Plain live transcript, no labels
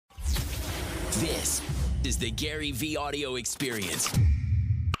This is the Gary V Audio Experience.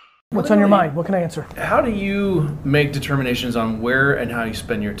 What's on your mind? What can I answer? How do you make determinations on where and how you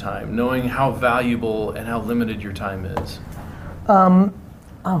spend your time, knowing how valuable and how limited your time is? I'm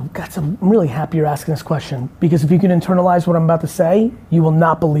really happy you're asking this question, because if you can internalize what I'm about to say, you will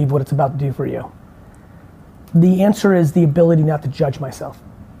not believe what it's about to do for you. The answer is the ability not to judge myself.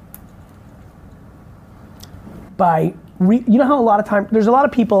 You know how a lot of time, there's a lot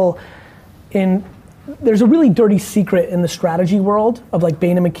of people there's a really dirty secret in the strategy world of like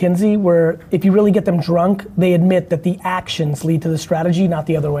Bain and McKinsey, where if you really get them drunk, they admit that the actions lead to the strategy, not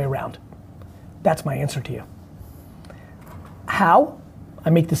the other way around. That's my answer to you. How? I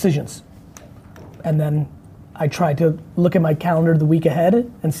make decisions. And then I try to look at my calendar the week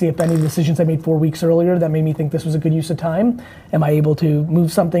ahead and see if any of the decisions I made 4 weeks earlier that made me think this was a good use of time, am I able to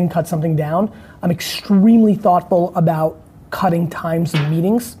move something, cut something down? I'm extremely thoughtful about cutting times of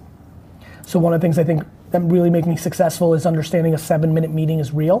meetings. So one of the things I think that really make me successful is understanding a 7-minute meeting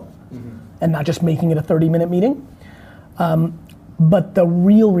is real, and not just making it a 30-minute meeting. But the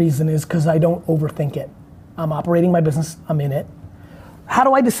real reason is because I don't overthink it. I'm operating my business, I'm in it. How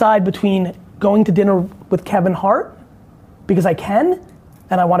do I decide between going to dinner with Kevin Hart because I can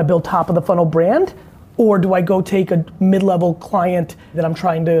and I want to build top of the funnel brand, or do I go take a mid-level client that I'm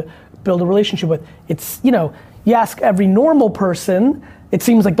trying to build a relationship with? It's, you ask every normal person, it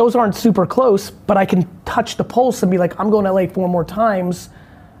seems like those aren't super close, but I can touch the pulse and be like, I'm going to LA 4 more times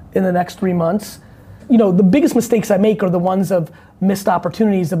in the next 3 months. The biggest mistakes I make are the ones of missed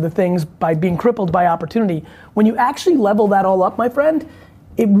opportunities of the things by being crippled by opportunity. When you actually level that all up, my friend,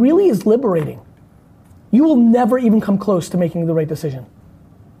 it really is liberating. You will never even come close to making the right decision.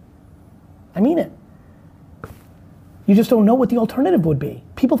 I mean it. You just don't know what the alternative would be.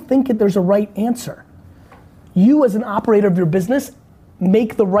 People think that there's a right answer. You as an operator of your business,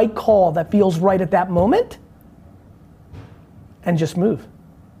 make the right call that feels right at that moment and just move.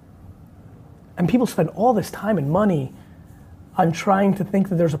 And people spend all this time and money on trying to think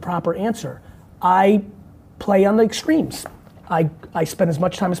that there's a proper answer. I play on the extremes. I spend as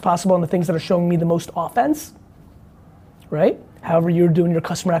much time as possible on the things that are showing me the most offense, right? However you're doing your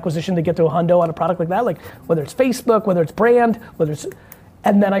customer acquisition to get to a hundo on a product like that, like whether it's Facebook, whether it's brand,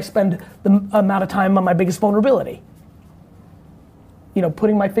 and then I spend the amount of time on my biggest vulnerability.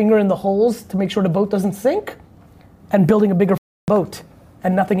 Putting my finger in the holes to make sure the boat doesn't sink, and building a bigger boat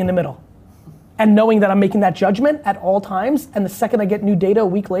and nothing in the middle. And knowing that I'm making that judgment at all times, and the second I get new data a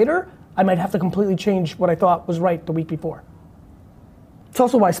week later, I might have to completely change what I thought was right the week before. It's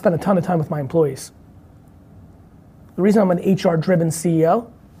also why I spend a ton of time with my employees. The reason I'm an HR-driven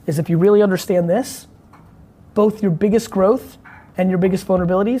CEO is if you really understand this, both your biggest growth and your biggest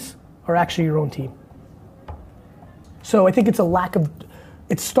vulnerabilities are actually your own team. So I think it's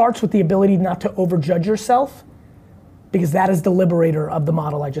it starts with the ability not to overjudge yourself, because that is the liberator of the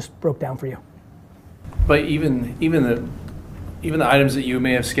model I just broke down for you. But even the items that you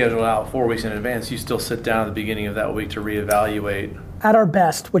may have scheduled out 4 weeks in advance, you still sit down at the beginning of that week to reevaluate. At our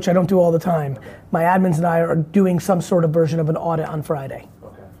best, which I don't do all the time, my admins and I are doing some sort of version of an audit on Friday.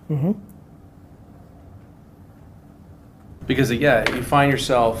 Okay. Because you find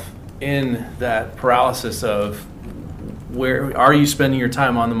yourself in that paralysis of where are you spending your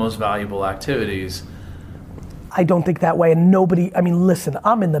time on the most valuable activities? I don't think that way, and listen,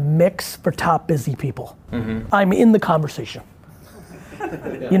 I'm in the mix for top busy people. I'm in the conversation.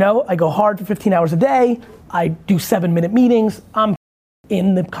 I go hard for 15 hours a day, I do 7-minute meetings, I'm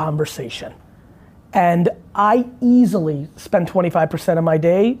in the conversation. And I easily spend 25% of my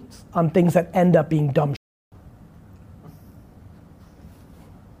day on things that end up being dumb.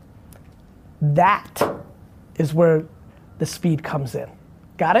 That is where the speed comes in.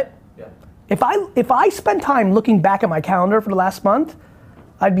 Got it? Yeah. If I spend time looking back at my calendar for the last month,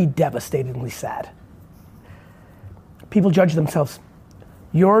 I'd be devastatingly sad. People judge themselves.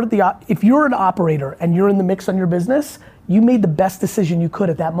 If you're an operator and you're in the mix on your business, you made the best decision you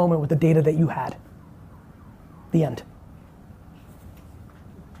could at that moment with the data that you had. The end.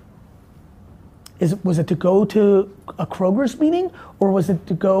 Was it to go to a Kroger's meeting, or was it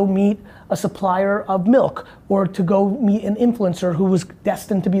to go meet a supplier of milk, or to go meet an influencer who was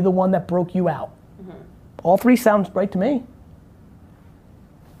destined to be the one that broke you out? All three sound right to me.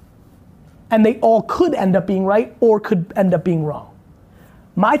 And they all could end up being right or could end up being wrong.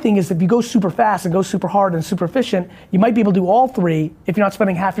 My thing is, if you go super fast and go super hard and super efficient, you might be able to do all three if you're not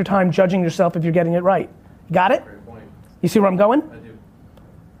spending half your time judging yourself if you're getting it right. Got it? Great point. You see where I'm going? I do.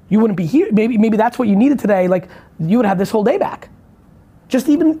 You wouldn't be here. Maybe that's what you needed today. Like, you would have this whole day back. Just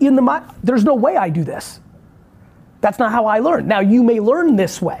even in there's no way I do this. That's not how I learn. Now, you may learn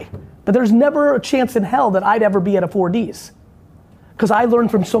this way, But there's never a chance in hell that I'd ever be at a 4Ds. Because I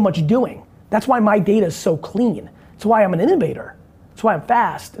learned from so much doing. That's why my data is so clean. It's why I'm an innovator. It's why I'm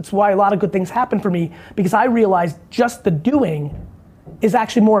fast. It's why a lot of good things happen for me, because I realized just the doing is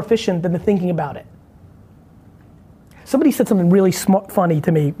actually more efficient than the thinking about it. Somebody said something really funny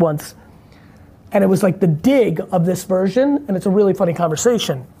to me once, and it was like the dig of this version, and it's a really funny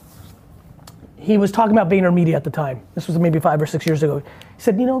conversation. He was talking about VaynerMedia at the time. This was maybe 5 or 6 years ago. He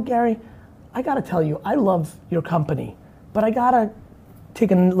said, you know, Gary, I gotta tell you, I love your company, but I gotta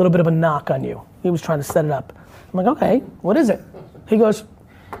take a little bit of a knock on you. He was trying to set it up. I'm like, okay, what is it? He goes,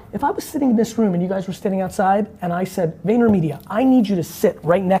 if I was sitting in this room and you guys were standing outside and I said, VaynerMedia, I need you to sit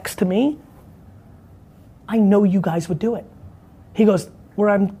right next to me, I know you guys would do it. He goes, where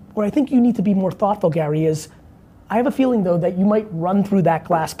I think you need to be more thoughtful, Gary, is I have a feeling though that you might run through that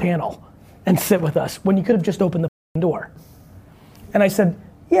glass panel and sit with us when you could have just opened the door. And I said,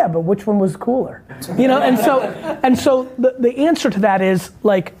 yeah, but which one was cooler? You know, and so the answer to that is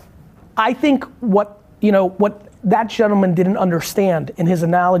like, I think what that gentleman didn't understand in his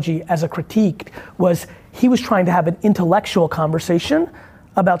analogy as a critique was he was trying to have an intellectual conversation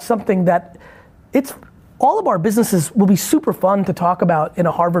about something that all of our businesses will be super fun to talk about in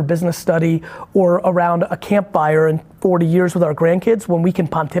a Harvard business study or around a campfire in 40 years with our grandkids when we can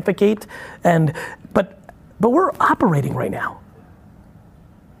pontificate, but we're operating right now.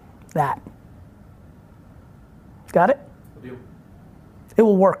 That. Got it? It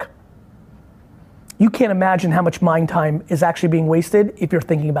will work. You can't imagine how much mind time is actually being wasted if you're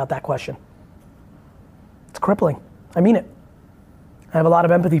thinking about that question. It's crippling. I mean it. I have a lot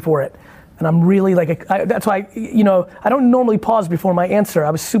of empathy for it. And I'm really that's why, I don't normally pause before my answer.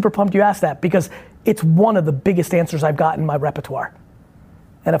 I was super pumped you asked that because it's one of the biggest answers I've got in my repertoire.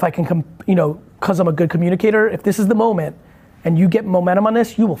 And if I can, because I'm a good communicator, if this is the moment and you get momentum on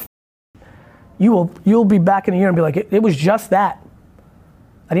this, you'll be back in a year and be like, it was just that.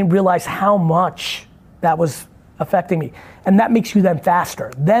 I didn't realize how much that was affecting me. And that makes you then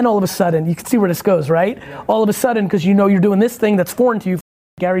faster. Then all of a sudden, you can see where this goes, right? Yeah. All of a sudden, because you're doing this thing that's foreign to you,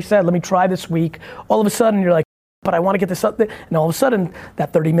 Gary said, let me try this week. All of a sudden, you're like, but I want to get this up there. And all of a sudden,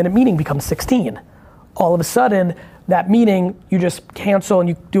 that 30-minute meeting becomes 16. All of a sudden, that meeting, you just cancel and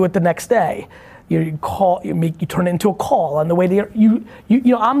you do it the next day. You turn it into a call on the way there.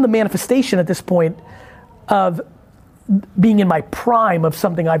 I'm the manifestation at this point of being in my prime of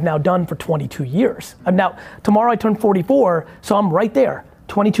something I've now done for 22 years. Tomorrow I turn 44, so I'm right there.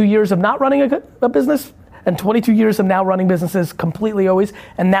 22 years of not running a business, and 22 years of now running businesses completely always,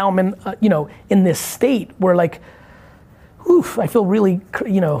 and now I'm in this state where I feel really,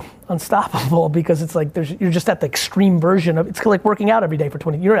 unstoppable because it's like you're just at the extreme version of, it's like working out every day for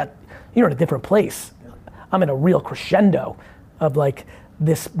 20, you're in a different place. I'm in a real crescendo of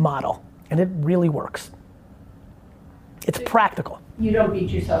this model, and it really works. It's practical. You don't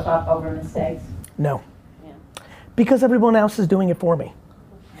beat yourself up over mistakes? No. Yeah. Because everyone else is doing it for me.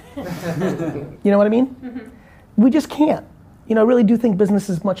 You know what I mean? Mm-hmm. We just can't. I really do think business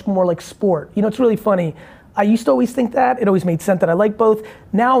is much more like sport. It's really funny. I used to always think that. It always made sense that I like both.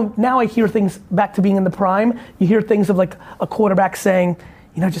 Now I hear things back to being in the prime. You hear things of a quarterback saying,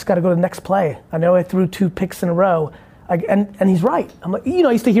 I just got to go to the next play. I know I threw 2 picks in a row. And he's right. I'm like,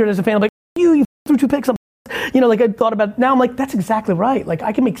 I used to hear it as a fan. I'm like, you threw 2 picks. I thought about, now I'm like, that's exactly right.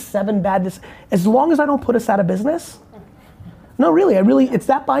 I can make 7 bad decisions. As long as I don't put us out of business. No, really, it's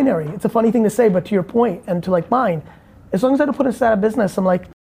that binary. It's a funny thing to say, but to your point and to mine, as long as I don't put us out of business, I'm I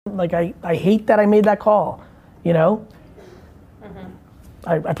hate that I made that call, Mm-hmm.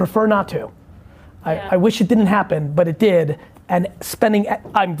 I prefer not to. Yeah. I wish it didn't happen, but it did. And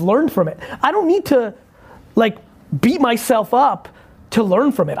I've learned from it. I don't need to beat myself up to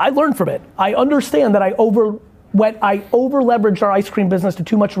learn from it. I learned from it. I understand that I over leveraged our ice cream business to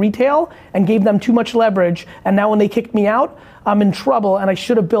too much retail and gave them too much leverage. And now when they kicked me out, I'm in trouble and I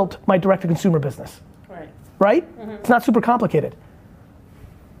should have built my direct-to-consumer business. Right. Right? Mm-hmm. It's not super complicated.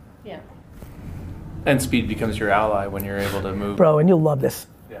 Yeah. And speed becomes your ally when you're able to move. Bro, and you'll love this.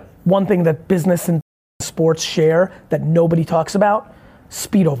 Yeah. One thing that business and sports share that nobody talks about,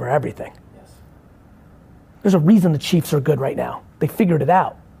 speed over everything. Yes. There's a reason the Chiefs are good right now. They figured it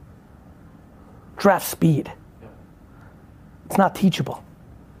out. Draft speed. Yeah. It's not teachable.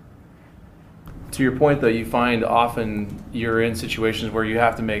 To your point, though, you find often you're in situations where you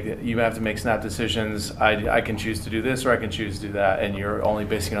have to make snap decisions. I can choose to do this or I can choose to do that, and you're only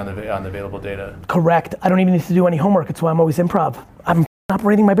basing it on the available data. Correct. I don't even need to do any homework. It's why I'm always improv. I'm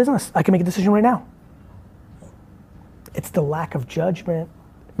operating my business. I can make a decision right now. It's the lack of judgment.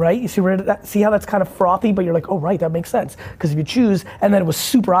 right? You see how that's kind of frothy, but you're like, oh right, that makes sense. Because if you choose, and then it was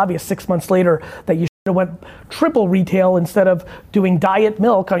super obvious 6 months later that you should have went triple retail instead of doing diet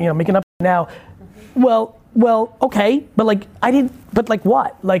milk, making up now. Well, okay, but like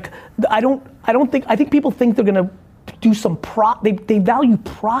what? Like I think people think they're gonna do some they value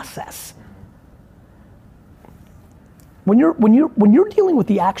process. When you're dealing with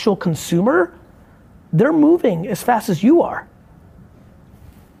the actual consumer, they're moving as fast as you are.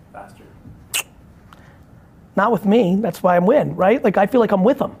 Faster. Not with me, that's why I'm win, right? Like I feel like I'm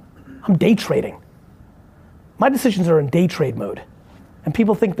with them. I'm day trading. My decisions are in day trade mode. And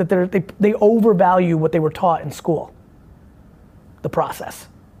people think that they overvalue what they were taught in school. The process.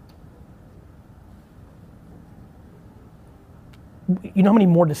 You know how many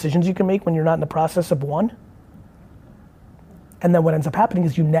more decisions you can make when you're not in the process of one? And then what ends up happening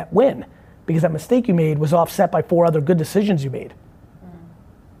is you net win, because that mistake you made was offset by 4 other good decisions you made.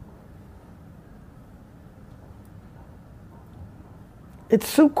 It's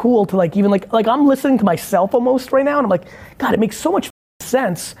so cool to like I'm listening to myself almost right now, and I'm like, God, it makes so much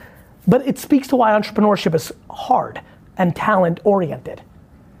sense, but it speaks to why entrepreneurship is hard and talent oriented.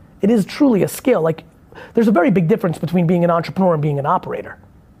 It is truly a skill. Like, there's a very big difference between being an entrepreneur and being an operator.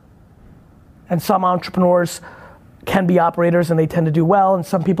 And some entrepreneurs can be operators and they tend to do well, and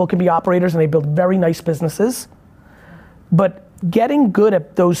some people can be operators and they build very nice businesses. But getting good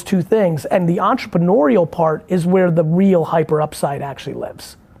at those two things, and the entrepreneurial part is where the real hyper upside actually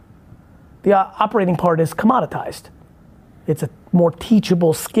lives. The operating part is commoditized. It's a more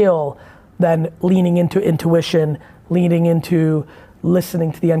teachable skill than leaning into intuition, leaning into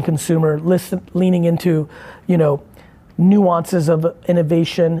listening to the end consumer, leaning into, nuances of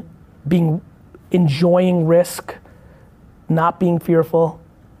innovation, enjoying risk, not being fearful.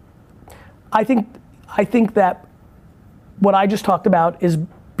 I think that what I just talked about is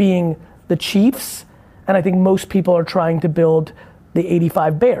being the Chiefs, and I think most people are trying to build the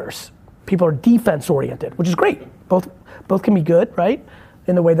 85 Bears. People are defense oriented, which is great. Both can be good, right?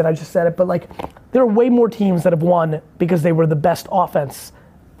 In the way that I just said it, but like, there are way more teams that have won because they were the best offense.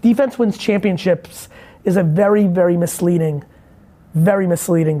 Defense wins championships is a very, very misleading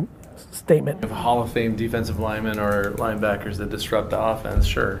statement. If Hall of Fame defensive linemen or linebackers that disrupt the offense,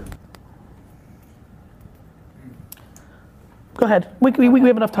 sure. Go ahead. We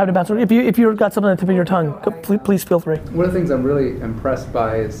have enough time to bounce. If you've got something on the tip of your tongue, please feel free. One of the things I'm really impressed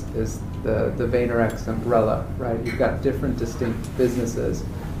by is the VaynerX umbrella, right? You've got different distinct businesses.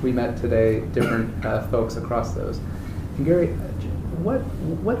 We met today different folks across those. And Gary,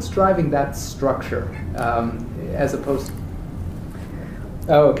 what's driving that structure as opposed to,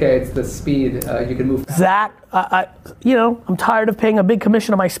 oh, okay, it's the speed, you can move. Zach, I'm tired of paying a big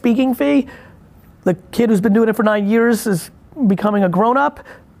commission on my speaking fee. The kid who's been doing it for 9 years is becoming a grown-up.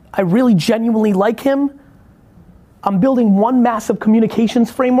 I really genuinely like him. I'm building one massive communications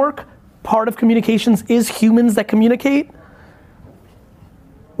framework. Part of communications is humans that communicate.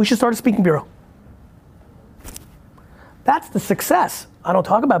 We should start a speaking bureau. That's the success. I don't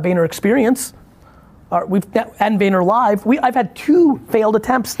talk about Vayner Experience and Vayner Live. I've had 2 failed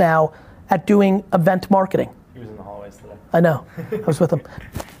attempts now at doing event marketing. He was in the hallways today. I know, I was with him.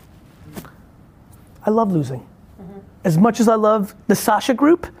 I love losing. As much as I love the Sasha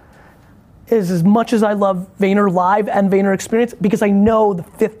Group, is as much as I love Vayner Live and Vayner Experience, because I know the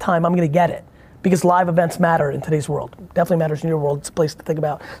 5th time I'm gonna get it. Because live events matter in today's world. Definitely matters in your world, it's a place to think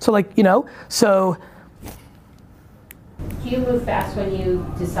about. So so. Do you move fast when you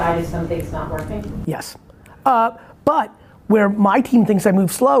decide if something's not working? Yes. But where my team thinks I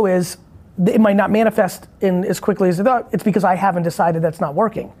move slow is, it might not manifest in as quickly as it thought. It's because I haven't decided that's not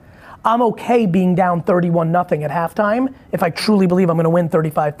working. I'm okay being down 31-0 at halftime if I truly believe I'm gonna win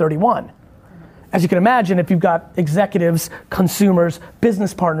 35-31. As you can imagine, if you've got executives, consumers,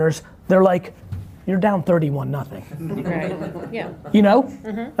 business partners, they're like, you're down 31-0. Right, yeah.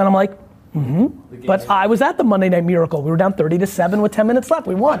 And I'm like, But I was at the Monday Night Miracle. We were down 30-7 with 10 minutes left.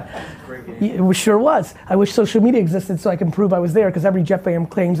 We won. It sure was. I wish social media existed so I can prove I was there, because every Jet fan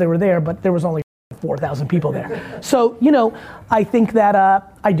claims they were there, but there was only 4,000 people there. So, I think that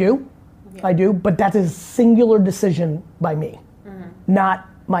I do, but that's a singular decision by me, not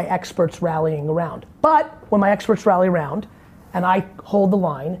my experts rallying around. But when my experts rally around and I hold the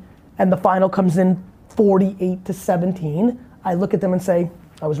line and the final comes in 48-17, I look at them and say,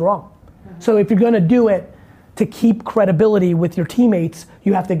 I was wrong. So if you're gonna do it to keep credibility with your teammates,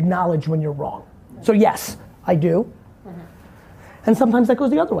 you have to acknowledge when you're wrong. So yes, I do. And sometimes that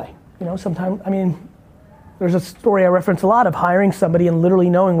goes the other way. Sometimes, there's a story I reference a lot of hiring somebody and literally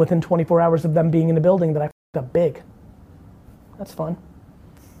knowing within 24 hours of them being in the building that I f***ed up big. That's fun.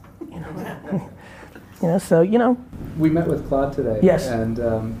 So, We met with Claude today. Yes. And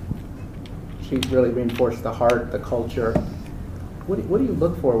she really reinforced the heart, the culture. What do you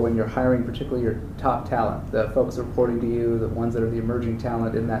look for when you're hiring, particularly your top talent, the folks reporting to you, the ones that are the emerging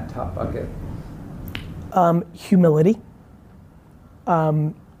talent in that top bucket? Humility.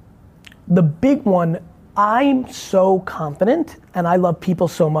 The big one, I'm so confident and I love people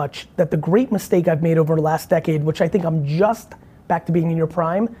so much that the great mistake I've made over the last decade, which I think I'm just back to being in your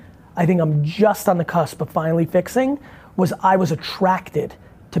prime, I think I'm just on the cusp of finally fixing, was I was attracted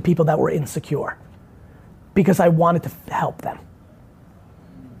to people that were insecure because I wanted to help them.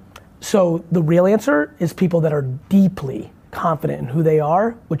 So the real answer is people that are deeply confident in who they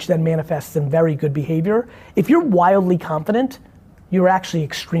are, which then manifests in very good behavior. If you're wildly confident, you're actually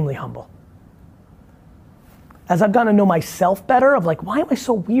extremely humble. As I've gotten to know myself better, of like, why am I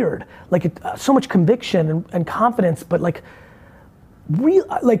so weird? Like so much conviction and confidence, but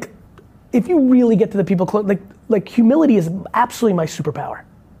if you really get to the people close, like humility is absolutely my superpower.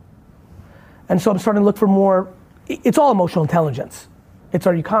 And so I'm starting to look for more, it's all emotional intelligence. It's,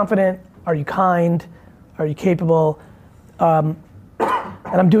 are you confident? Are you kind? Are you capable? And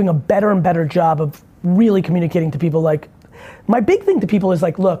I'm doing a better and better job of really communicating to people. Like, my big thing to people is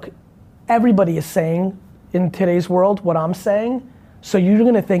like, look, everybody is saying in today's world what I'm saying, so you're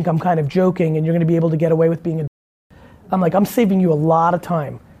gonna think I'm kind of joking and you're gonna be able to get away with being I'm like, I'm saving you a lot of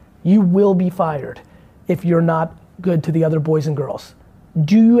time. You will be fired if you're not good to the other boys and girls.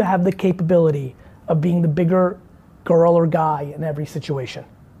 Do you have the capability of being the bigger girl or guy in every situation?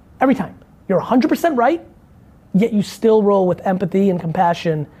 Every time. You're 100% right, yet you still roll with empathy and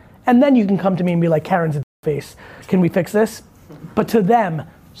compassion, and then you can come to me and be like, Karen's a face. Can we fix this? But to them,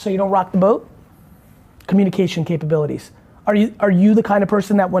 so you don't rock the boat, communication capabilities. Are you the kind of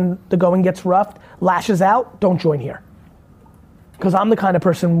person that when the going gets rough, lashes out? Don't join here. Because I'm the kind of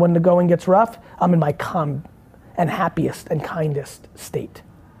person when the going gets rough, I'm in my calm and happiest and kindest state.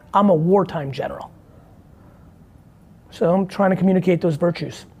 I'm a wartime general. So I'm trying to communicate those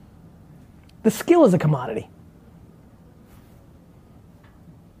virtues. The skill is a commodity.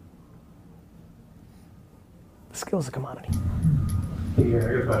 The skill is a commodity. Hey,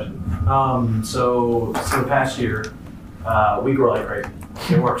 Gary, I got a question. So the past year, we grow like crazy.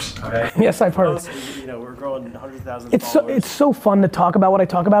 It works, okay? Yes, I've heard. We're growing 100,000 followers. It's so fun to talk about what I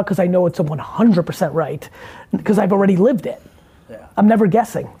talk about because I know it's 100% right because I've already lived it. Yeah. I'm never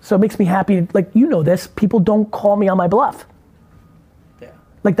guessing. So it makes me happy. Like, you know this, people don't call me on my bluff. Yeah.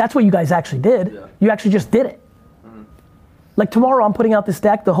 Like, that's what you guys actually did. Yeah. You actually just did it. Mm-hmm. Like, tomorrow I'm putting out this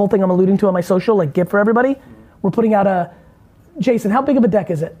deck, the whole thing I'm alluding to on my social, like, gift for everybody. Mm-hmm. We're putting out Jason, how big of a deck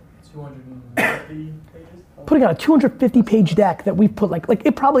is it? 250 pages? Putting out a 250 page deck that we've put like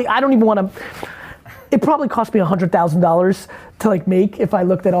it probably, I don't even want to, it probably cost me $100,000 to like make if I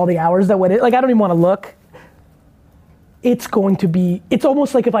looked at all the hours that went in. Like, I don't even want to look. It's going to be, it's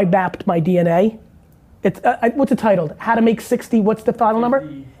almost like if I mapped my DNA. It's, what's it titled? How to make 60, what's the final number?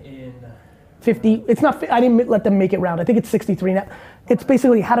 50, it's not, I didn't let them make it round. I think it's 63 now. It's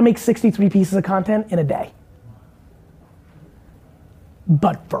basically how to make 63 pieces of content in a day.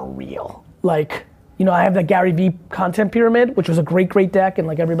 But for real. Like, I have that Gary Vee content pyramid, which was a great deck, and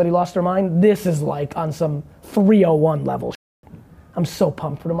like everybody lost their mind. This is like on some 301 level. I'm so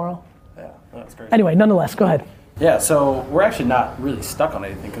pumped for tomorrow. Yeah, that's great. Anyway, nonetheless, go ahead. Yeah, so we're actually not really stuck on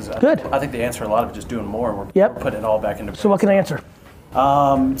anything because I think the answer a lot of it is just doing more. We're putting it all back into. So what can I answer?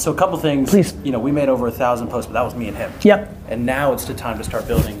 So a couple things. Please. We made over 1,000 posts, but that was me and him. Yep. And now it's the time to start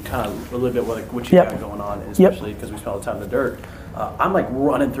building kind of a little bit what you got going on, especially because we spent all the time in the dirt. I'm like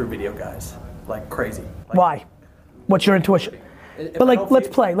running through video guys like crazy. Like, why? What's your intuition? But like, let's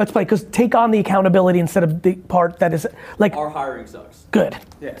play, because take on the accountability instead of the part that is like. Our hiring sucks. Good.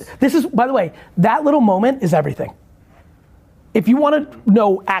 Yes. This is, by the way, that little moment is everything. If you want to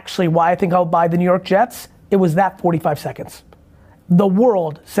know actually why I think I'll buy the New York Jets, it was that 45 seconds. The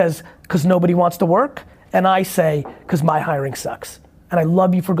world says, because nobody wants to work, and I say, because my hiring sucks. And I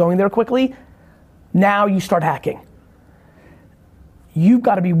love you for going there quickly. Now you start hacking. You've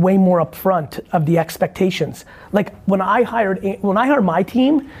got to be way more upfront of the expectations. Like when I hired my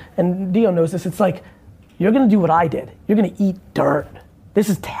team, and Dio knows this, it's like, you're gonna do what I did. You're gonna eat dirt. This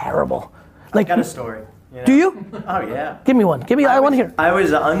is terrible. Like, I got a story. Do you? Oh yeah. Give me one. I want to hear. I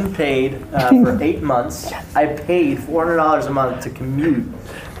was unpaid for 8 months. I paid $400 a month to commute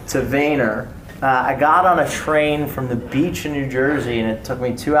to Vayner. I got on a train from the beach in New Jersey, and it took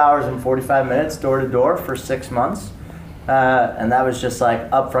me 2 hours and 45 minutes door to door for 6 months. And that was just like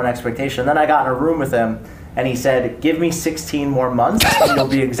upfront expectation. Then I got in a room with him, And he said, give me 16 more months and you'll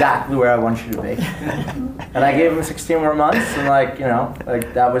be exactly where I want you to be. And I gave him 16 more months, and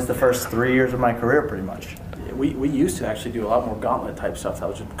that was the first 3 years of my career pretty much. We used to actually do a lot more gauntlet type stuff. That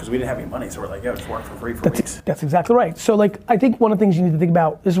was just because we didn't have any money, so we're like, just work for free for weeks. That's exactly right. So I think one of the things you need to think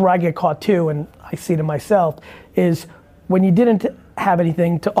about, this is where I get caught too, and I see it in myself, is when you didn't have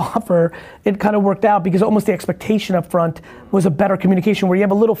anything to offer, it kind of worked out because almost the expectation up front was a better communication. Where you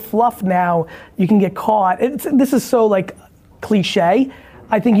have a little fluff now, you can get caught. This is so cliche.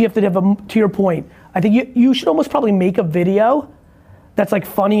 I think you have to have to your point, I think you should almost probably make a video that's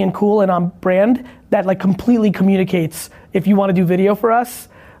funny and cool and on brand that completely communicates, if you want to do video for us,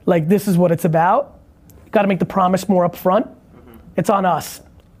 this is what it's about. You got to make the promise more up front. It's on us.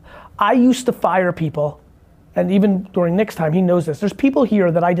 I used to fire people. And even during Nick's time, he knows this. There's people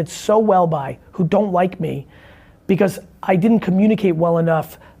here that I did so well by who don't like me because I didn't communicate well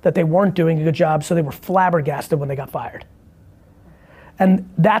enough that they weren't doing a good job, so they were flabbergasted when they got fired. And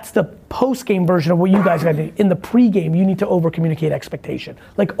that's the post-game version of what you guys got to do. In the pre-game, you need to over-communicate expectation.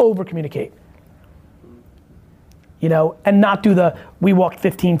 Over-communicate. And not do we walked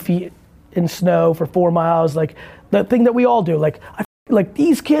 15 feet in snow for 4 miles, the thing that we all do.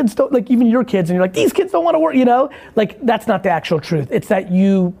 These kids don't, even your kids, and you're these kids don't want to work, that's not the actual truth. It's that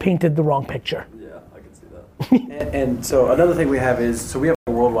you painted the wrong picture. Yeah, I can see that. and so another thing we have is, so we have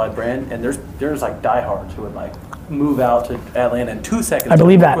a worldwide brand, and there's diehards who would move out to Atlanta in 2 seconds. I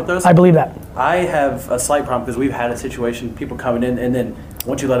believe that. With us. I believe that. I have a slight problem because we've had a situation, people coming in, and then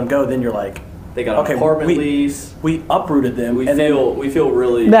once you let them go, then you're they got an apartment lease. We uprooted them. We feel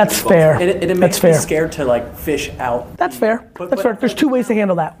really. That's fair. And it makes me scared to fish out. That's fair. That's fair. There's two ways to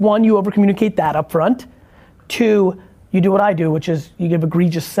handle that. One, you over-communicate that up front. Two, you do what I do, which is you give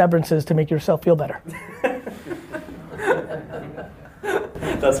egregious severances to make yourself feel better.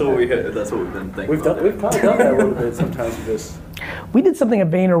 That's what we've been thinking. We've probably done that a little bit sometimes with this. We did something at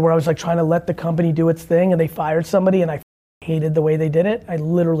Vayner where I was trying to let the company do its thing, and they fired somebody, and I hated the way they did it. I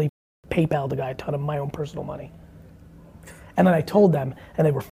literally PayPal the guy a ton of my own personal money. And then I told them, and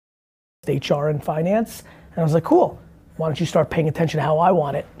they were HR and finance, and I was like, cool, why don't you start paying attention to how I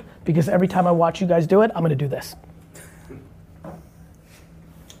want it? Because every time I watch you guys do it, I'm gonna do this. Yeah,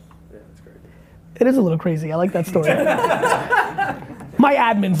 that's great. It is a little crazy, I like that story. My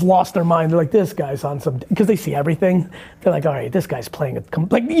admins lost their mind. They're like, this guy's on some, because they see everything. They're like, all right, this guy's playing a,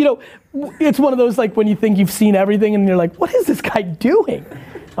 it's one of those when you think you've seen everything and you're like, what is this guy doing?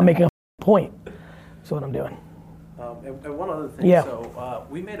 I'm making a point. That's what I'm doing. And one other thing, yeah. So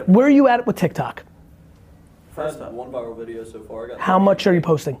we made a... Where are you at with TikTok? First one viral video so far. How much are you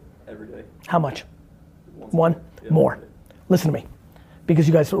posting? Every day. How much? Once One? Yeah, more. Listen to me. Because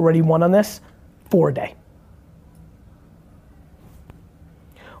you guys already won on this, 4 a day.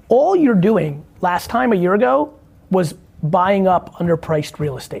 All you're doing last time, a year ago, was buying up underpriced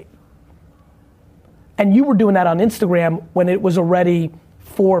real estate. And you were doing that on Instagram when it was already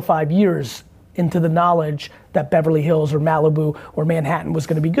 4 or 5 years into the knowledge that Beverly Hills or Malibu or Manhattan was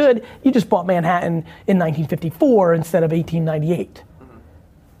gonna be good. You just bought Manhattan in 1954 instead of 1898. Mm-hmm.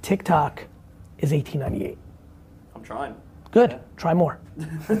 TikTok is 1898. I'm trying. Good, try more.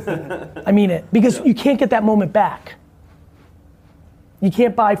 I mean it, because you can't get that moment back. You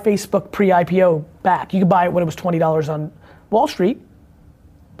can't buy Facebook pre-IPO back. You could buy it when it was $20 on Wall Street,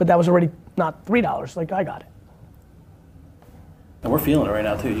 but that was already not $3, I got it. And we're feeling it right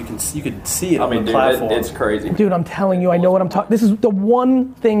now too. You can see it on the dude, platform. it's crazy. Dude, I'm telling you, I know what I'm talking. This is the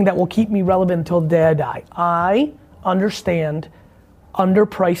one thing that will keep me relevant until the day I die. I understand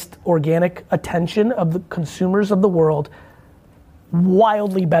underpriced organic attention of the consumers of the world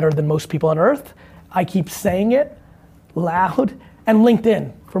wildly better than most people on earth. I keep saying it loud. And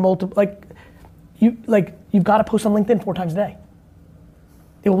LinkedIn for multiple, you've got to post on LinkedIn 4 times a day.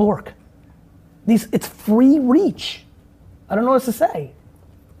 It will work. It's free reach. I don't know what else to say.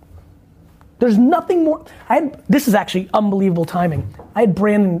 There's nothing more. This is actually unbelievable timing. I had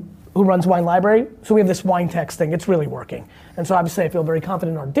Brandon, who runs Wine Library, so we have this wine text thing. It's really working. And so obviously I feel very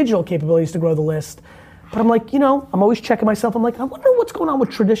confident in our digital capabilities to grow the list. But I'm I'm always checking myself. I'm I wonder what's going on with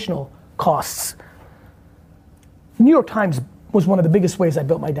traditional costs. New York Times was one of the biggest ways I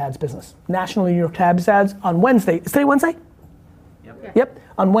built my dad's business. National New York Times ads on Wednesday. Is today Wednesday? Yep.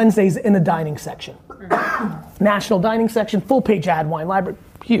 On Wednesdays in the dining section. National dining section, full page ad, Wine Library,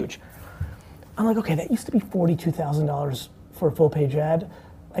 huge. I'm okay, that used to be $42,000 for a full page ad.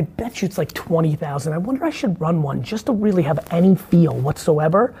 I bet you it's $20,000. I wonder I should run one just to really have any feel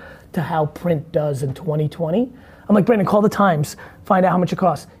whatsoever to how print does in 2020. I'm Brandon, call the Times, find out how much it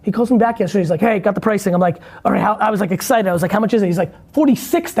costs. He calls me back yesterday, he's hey, got the pricing. I'm all right, I was excited. I was how much is it? He's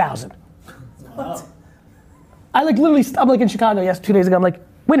 $46,000. What? I like literally, I'm like in Chicago 2 days ago. I'm like,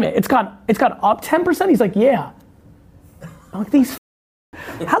 wait a minute, it's gone up 10%? He's like, yeah. I'm like,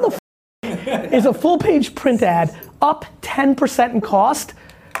 how the is a full page print ad up 10% in cost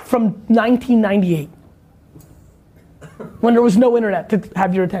from 1998? When there was no internet to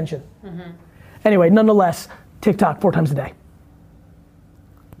have your attention. Anyway, nonetheless, TikTok 4 times a day.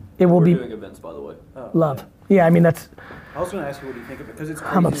 It will be. We're doing events, by the way. Love. Yeah, I mean, that's. I was going to ask you what do you think of it, because it's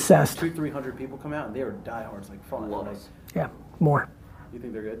crazy. I'm obsessed. 200-300 people come out and they are diehards, like fun. Love Like, us. Yeah, more. you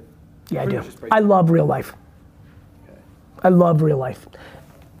think they're good? Yeah, I Pretty do. much just break I it. love real life. Okay. I love real life.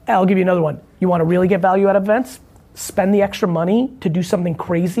 I'll give you another one. You want to really get value out of events? Spend the extra money to do something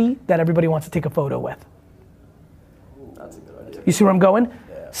crazy that everybody wants to take a photo with. That's a good idea. You see where I'm going?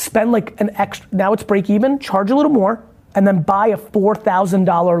 Yeah. Spend like an extra, now it's break even, charge a little more, and then buy a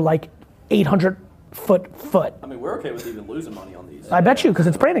 $4,000 like 800 foot. I mean, we're okay with even losing money on these. I bet you, because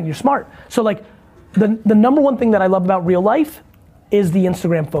it's branding, you're smart. So like, the number one thing that I love about real life is the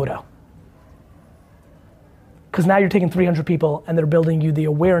Instagram photo. Because now you're taking 300 people and they're building you the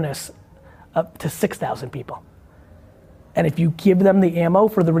awareness up to 6,000 people. And if you give them the ammo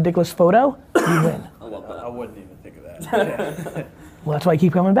for the ridiculous photo, you win. I love that. I wouldn't even think of that. Well, that's why I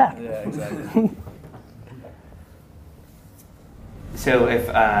keep coming back. Yeah, exactly. So if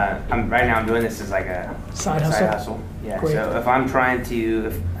right now I'm doing this as like a Side hustle? Yeah. Great. So if I'm trying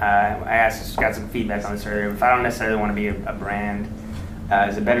to, I got some feedback on this earlier. If I don't necessarily want to be a brand,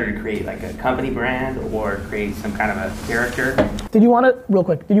 is it better to create like a company brand or create some kind of a character? Did you want to, real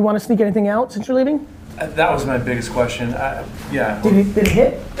quick, did you want to sneak anything out since you're leaving? That was my biggest question. Yeah. Did it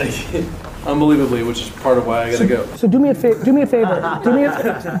hit? Unbelievably, which is part of why I gotta go. So do me a favor. Do me a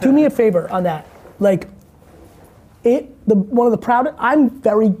favor on that. Like, one of the proudest. I'm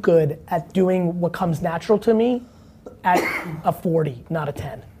very good at doing what comes natural to me at a 40, not a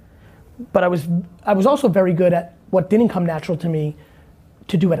 10. But I was also very good at what didn't come natural to me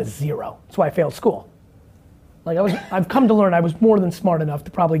to do at a 0. That's why I failed school. Like I've come to learn I was more than smart enough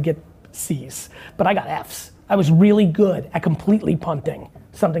to probably get C's, but I got F's. I was really good at completely punting,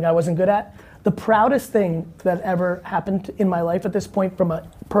 something I wasn't good at. The proudest thing that ever happened in my life at this point from a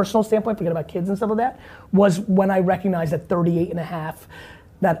personal standpoint, forget about kids and stuff like that, was when I recognized at 38 and a half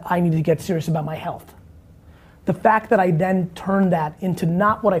that I needed to get serious about my health. The fact that I then turned that into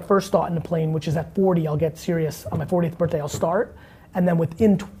not what I first thought in the plane, which is at 40, I'll get serious, on my 40th birthday, I'll start, and then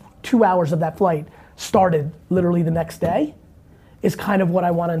within 2 hours of that flight, started literally the next day, is kind of what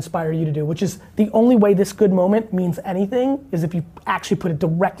I want to inspire you to do, which is the only way this good moment means anything is if you actually put it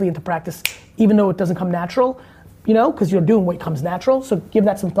directly into practice, even though it doesn't come natural, you know, because you're doing what comes natural. So give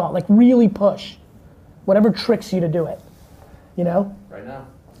that some thought, like really push whatever tricks you to do it, you know? Right now.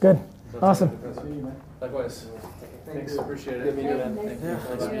 Good, awesome. Likewise. Thanks, appreciate it.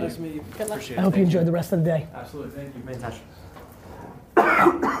 Nice to meet you. Appreciate it. I hope you enjoy the rest of the day. Absolutely, thank you. Be in touch.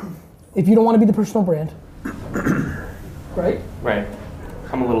 If you don't want to be the personal brand, right? Right.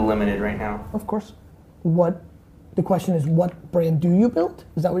 I'm a little limited right now. Of course. The question is, what brand do you build?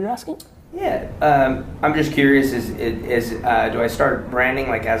 Is that what you're asking? Yeah. I'm just curious. Do I start branding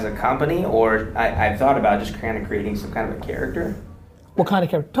like as a company, or I've thought about just kind of creating some kind of a character? What kind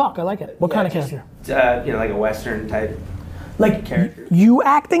of character? Talk, I like it. What kind of character? Like a Western type. Like character. You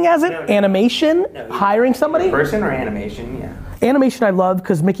acting as it? No. Animation? No, hiring somebody? Person or animation, yeah. Animation I love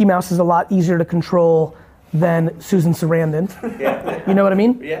because Mickey Mouse is a lot easier to control than Susan Sarandon. Yeah. You know what I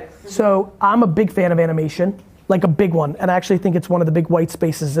mean? Yeah. So I'm a big fan of animation, like a big one, and I actually think it's one of the big white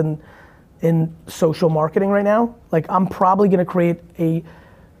spaces in social marketing right now. Like I'm probably gonna create a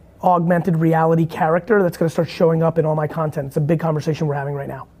augmented reality character that's gonna start showing up in all my content. It's a big conversation we're having right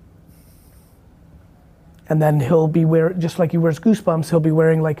now. And then he'll be wearing, just like he wears Goosebumps, he'll be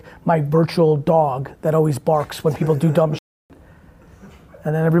wearing like my virtual dog that always barks when people do dumb shit.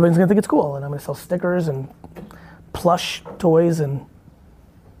 And then everybody's gonna think it's cool, and I'm gonna sell stickers and plush toys and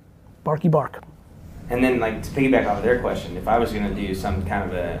barky bark. And then, like, to piggyback off of their question, if I was going to do some kind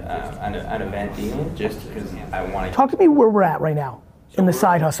of an event deal, just because I want to... Talk to me where we're at right now in the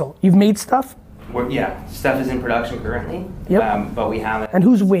side hustle. You've made stuff? Yeah, stuff is in production currently. Yep. But we haven't... And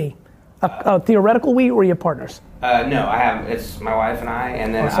who's we? A theoretical we, or are you partners? No, it's my wife and I,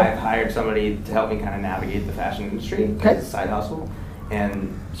 and then Awesome. I've hired somebody to help me kind of navigate the fashion industry as a side hustle.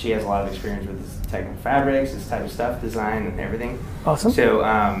 And she has a lot of experience with this type of fabrics, this type of stuff, design, and everything. Awesome. So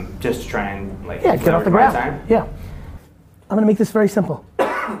just to try and like get off the leverage my ground. time. Yeah. I'm gonna make this very simple.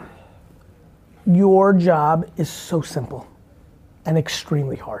 Your job is so simple and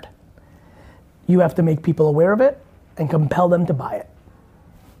extremely hard. You have to make people aware of it and compel them to buy it.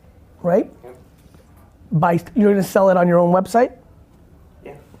 Right? You're gonna sell it on your own website?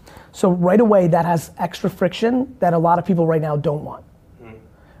 Yeah. So right away, that has extra friction that a lot of people right now don't want.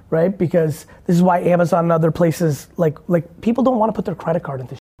 Right? Because this is why Amazon and other places, like people don't want to put their credit card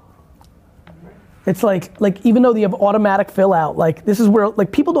into shit. It's like even though they have automatic fill out, like this is where,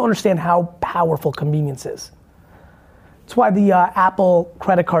 like people don't understand how powerful convenience is. That's why the Apple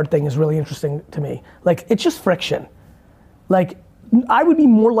credit card thing is really interesting to me. Like it's just friction. Like I would be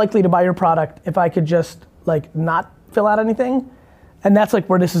more likely to buy your product if I could just like not fill out anything. And that's like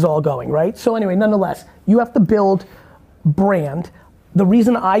where this is all going, right? So anyway, nonetheless, you have to build brand. The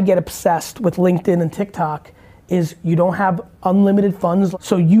reason I get obsessed with LinkedIn and TikTok is you don't have unlimited funds,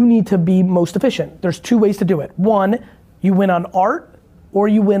 so you need to be most efficient. There's 2 ways to do it. One, you win on art or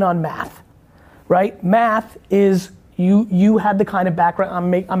you win on math, right? Math is you had the kind of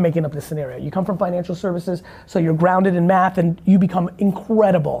background, I'm making up this scenario. You come from financial services, so you're grounded in math and you become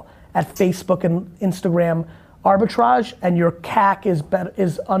incredible at Facebook and Instagram arbitrage, and your CAC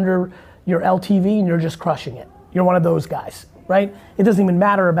is under your LTV and you're just crushing it. You're one of those guys. Right? It doesn't even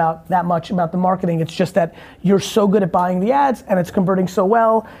matter about that much about the marketing. It's just that you're so good at buying the ads and it's converting so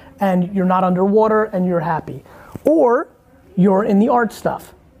well and you're not underwater and you're happy. Or you're in the art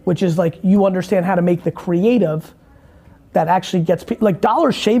stuff, which is like you understand how to make the creative that actually gets people. Like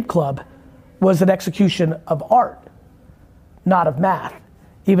Dollar Shave Club was an execution of art, not of math,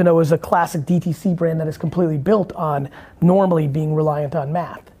 even though it was a classic DTC brand that is completely built on normally being reliant on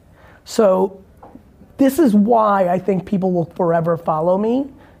math. So this is why I think people will forever follow me,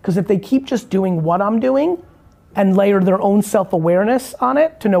 because if they keep just doing what I'm doing and layer their own self-awareness on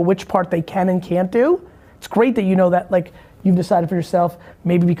it to know which part they can and can't do, it's great that you know that like you've decided for yourself,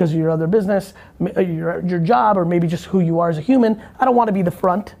 maybe because of your other business, your job, or maybe just who you are as a human, I don't want to be the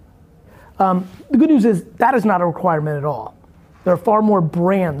front. The good news is that is not a requirement at all. There are far more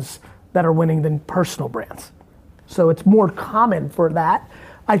brands that are winning than personal brands. So it's more common for that.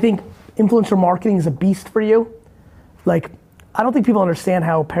 I think influencer marketing is a beast for you. Like, I don't think people understand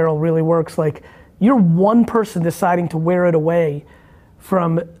how apparel really works. Like, you're one person deciding to wear it away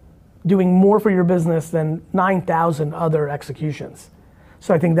from doing more for your business than 9,000 other executions.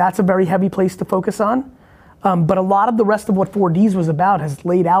 So I think that's a very heavy place to focus on. But a lot of the rest of what 4Ds was about has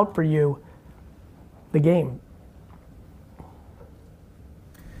laid out for you the game.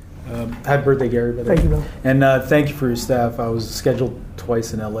 Happy birthday, Gary. By the way. Thank you, brother. And thank you for your staff. I was scheduled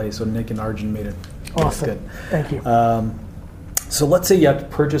twice in LA, so Nick and Arjun made it. Awesome. Good. Thank you. So let's say you have to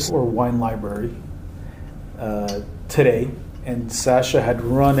purchase a wine library today, and Sasha had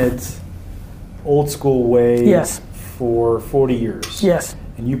run it old school way Yes. for 40 years. Yes.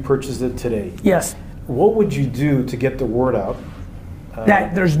 And you purchased it today. Yes. What would you do to get the word out?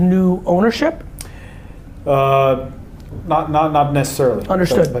 That there's new ownership? Not necessarily.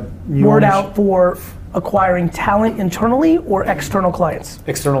 Understood. But new word ownership. out for acquiring talent internally or external clients?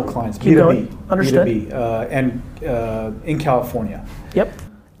 External clients, Keep B2B. going. Understood. B2B, and in California. Yep.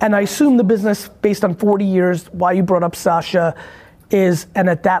 And I assume the business, based on 40 years, why you brought up Sasha, is, and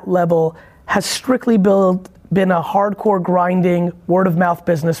at that level, has strictly been a hardcore grinding, word of mouth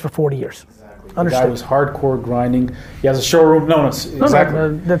business for 40 years. Exactly. Understood. The guy was hardcore grinding. He has a showroom. No, exactly.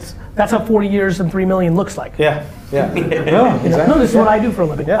 No, that's how 40 years and 3 million looks like. Yeah. No, exactly. No, this is what I do for a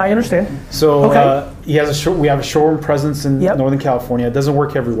living. Yeah. I understand. So Okay. he has we have a showroom presence in Yep. Northern California. It doesn't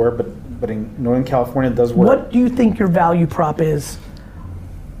work everywhere, but in Northern California it does work. What do you think your value prop is?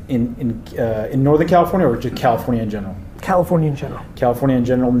 In Northern California or just California in general? California in general. California in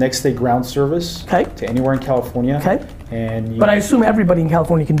general, next day ground service Okay. to anywhere in California. Okay. And But I assume everybody in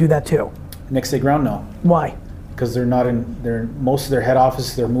California can do that too. next day ground, no. Why? Because they're not in most of their head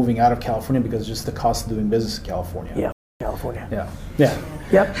office, they're moving out of California because just the cost of doing business in California. Yeah, California. Yeah.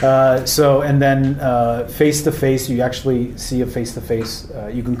 Yep. So, and then face to face, you actually see a face to face.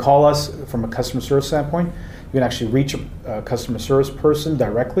 You can call us from a customer service standpoint. You can actually reach a customer service person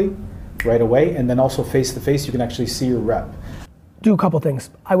directly right away. And then also face to face, you can actually see your rep. Do a couple things.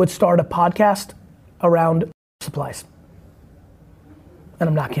 I would start a podcast around supplies. And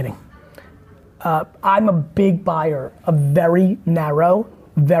I'm not kidding. I'm a big buyer of very narrow,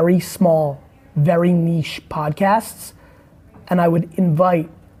 very small, very niche podcasts. And I would invite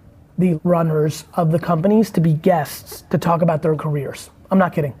the runners of the companies to be guests to talk about their careers. I'm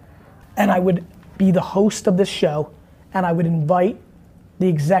not kidding. And I would be the host of this show, and I would invite the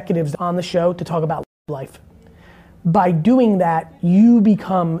executives on the show to talk about life. By doing that, you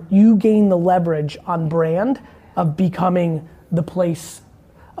gain the leverage on brand of becoming the place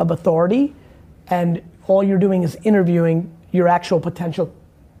of authority, and all you're doing is interviewing your actual potential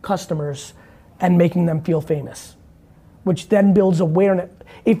customers and making them feel famous. which then builds awareness.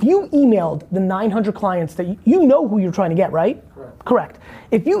 If you emailed the 900 clients that you know who you're trying to get, right? Correct.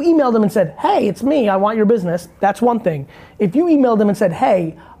 If you emailed them and said, hey, it's me, I want your business, that's one thing. If you emailed them and said,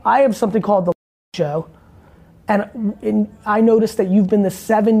 hey, I have something called The Show, and I noticed that you've been the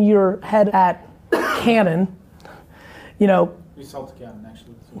 7-year head at Canon, you know. We sell to Canon,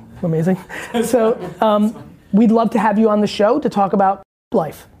 actually. Amazing. So we'd love to have you on the show to talk about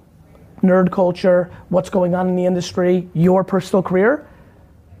life, nerd culture, what's going on in the industry, your personal career.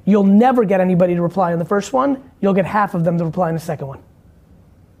 You'll never get anybody to reply on the first one. You'll get half of them to reply on the second one.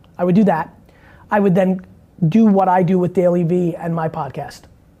 I would do that. I would then do what I do with Daily V and my podcast.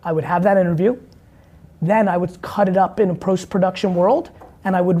 I would have that interview. Then I would cut it up in a post-production world,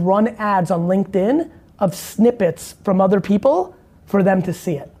 and I would run ads on LinkedIn of snippets from other people for them to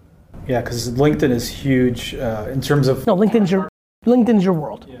see it. Yeah, because LinkedIn is huge in terms of... No, LinkedIn's your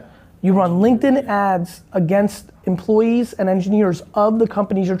world. Yeah. You run LinkedIn ads against employees and engineers of the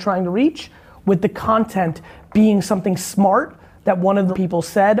companies you're trying to reach, with the content being something smart that one of the people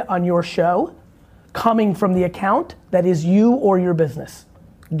said on your show, coming from the account that is you or your business.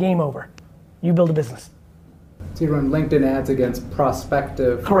 Game over. You build a business. So you run LinkedIn ads against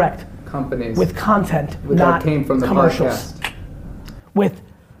prospective Correct. companies. With content, that not came from the commercials. podcast. With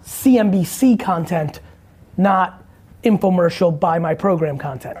CNBC content, not infomercial buy my program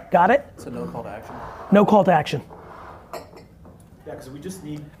content. Got it? So no call to action. No call to action. Yeah, because we just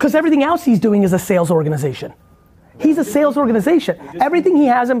need... Because everything else he's doing is a sales organization. He's a sales organization. Everything he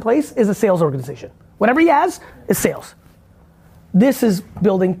has in place is a sales organization. Whatever he has is sales. This is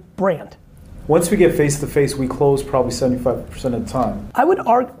building brand. Once we get face-to-face, we close probably 75% of the time. I would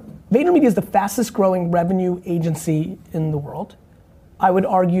argue, VaynerMedia is the fastest growing revenue agency in the world. I would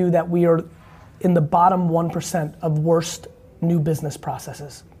argue that we are in the bottom 1% of worst new business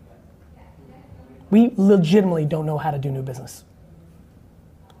processes. We legitimately don't know how to do new business.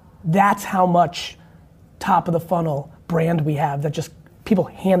 That's how much top of the funnel brand we have that just people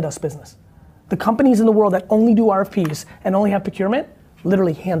hand us business. The companies in the world that only do RFPs and only have procurement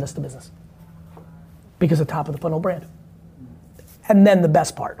literally hand us the business because of top of the funnel brand. And then the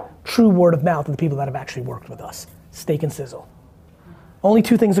best part, true word of mouth of the people that have actually worked with us, steak and sizzle. Only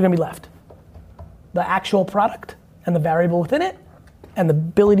two things are gonna be left. The actual product and the variable within it, and the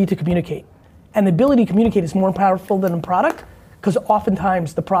ability to communicate. And the ability to communicate is more powerful than the product, because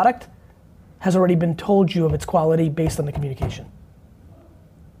oftentimes the product has already been told you of its quality based on the communication.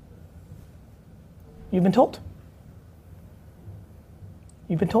 You've been told.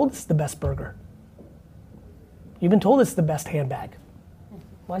 You've been told it's the best burger. You've been told it's the best handbag.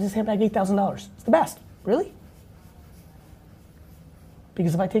 Why is this handbag $8,000? It's the best. Really?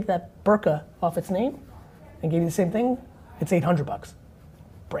 Because if I take that burqa off its name and gave you the same thing, it's $800.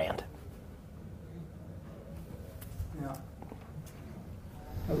 Brand. Yeah.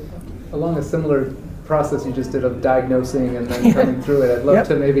 Along a similar process you just did of diagnosing and then coming through it, I'd love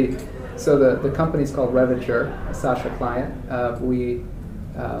to maybe, so the company's called Revature, a Sasha client.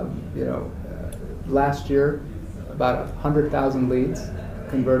 Last year, about 100,000 leads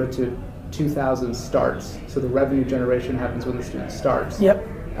converted to 2,000 starts. So the revenue generation happens when the student starts. Yep.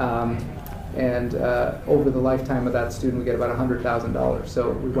 And over the lifetime of that student, we get about $100,000.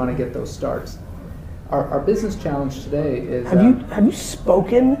 So we want to get those starts. Our business challenge today is... Have you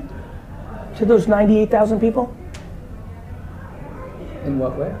spoken to those 98,000 people? In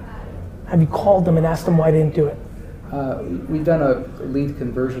what way? Have you called them and asked them why they didn't do it? We've done a lead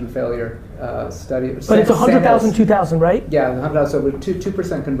conversion failure study. But it's 100,000, 2,000, right? Yeah, 100,000, so with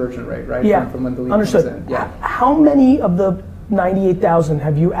 2% conversion rate, right? Yeah, from when the lead understood. comes in. Yeah. How many of the 98,000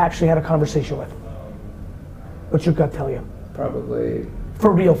 have you actually had a conversation with? What's your gut tell you? Probably...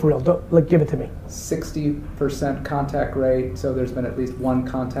 For real, don't, give it to me. 60% contact rate, so there's been at least one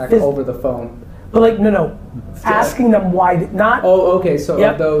contact over the phone. But no. Asking them why, not... Oh, okay, so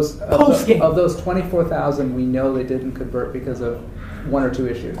yep. of those 24,000, we know they didn't convert because of one or two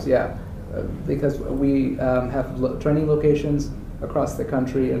issues, yeah. Because we have training locations across the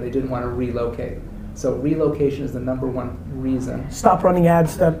country and they didn't want to relocate. So relocation is the number one reason. Stop running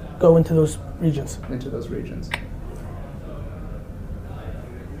ads that go into those regions.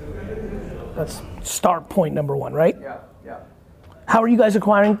 That's start point number one, right? Yeah. How are you guys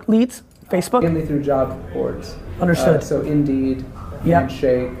acquiring leads? Facebook? Mainly through job boards. Understood. So Indeed,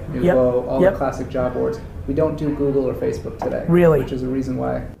 Handshake, Nuvo, all the classic job boards. We don't do Google or Facebook today. Really? Which is a reason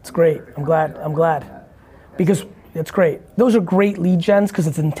why. It's great. I'm glad. Because it's great. Those are great lead gens because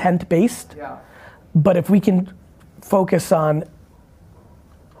it's intent based. Yeah. But if we can focus on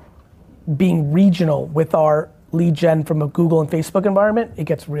being regional with our lead gen from a Google and Facebook environment, it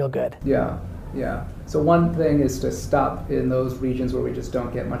gets real good. Yeah. Yeah. So one thing is to stop in those regions where we just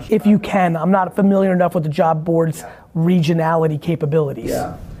don't get much. If you can, I'm not familiar enough with the job board's regionality capabilities.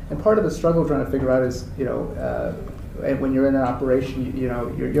 Yeah. And part of the struggle trying to figure out is, and when you're in an operation,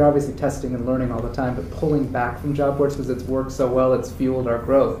 you're obviously testing and learning all the time, but pulling back from job boards because it's worked so well, it's fueled our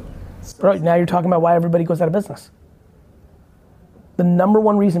growth. Right, now you're talking about why everybody goes out of business. The number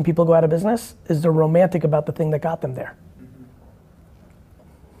one reason people go out of business is they're romantic about the thing that got them there.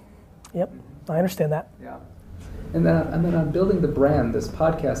 Yep, I understand that. Yeah. And then on building the brand, this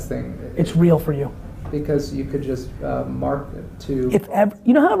podcast thing. It's real for you. Because you could just market to.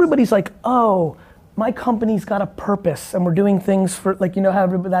 You know how everybody's like, oh, my company's got a purpose and we're doing things for, like, you know how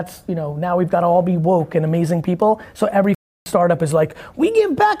everybody, that's, now we've got to all be woke and amazing people. So every startup is like, we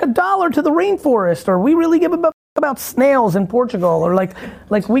give back $1 to the rainforest, or we really give about snails in Portugal, or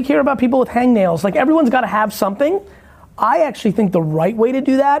like we care about people with hangnails. Like, everyone's got to have something. I actually think the right way to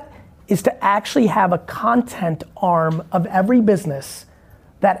do that is to actually have a content arm of every business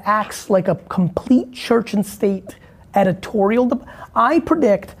that acts like a complete church and state editorial. I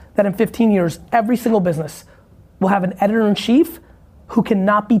predict that in 15 years, every single business will have an editor-in-chief who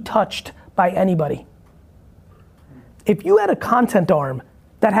cannot be touched by anybody. If you had a content arm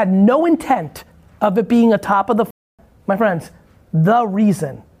that had no intent of it being a top of the, my friends, the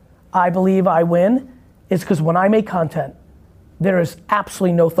reason I believe I win is because when I make content, there is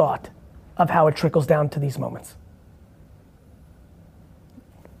absolutely no thought of how it trickles down to these moments.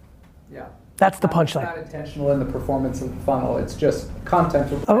 Yeah. That's the punchline. Not intentional in the performance of the funnel. It's just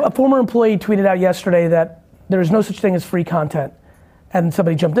content. A former employee tweeted out yesterday that there is no such thing as free content. And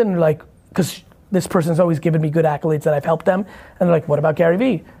somebody jumped in and like, because this person's always given me good accolades that I've helped them. And they're like, what about Gary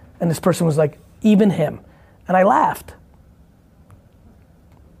Vee? And this person was like, even him. And I laughed.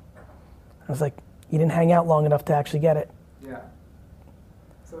 I was like, you didn't hang out long enough to actually get it. Yeah.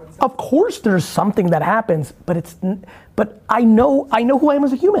 Of course there's something that happens, but I know who I am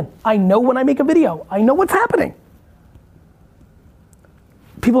as a human. I know when I make a video. I know what's happening.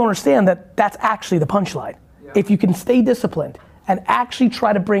 People don't understand that that's actually the punchline. Yeah. If you can stay disciplined and actually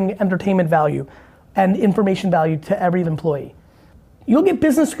try to bring entertainment value and information value to every employee, you'll get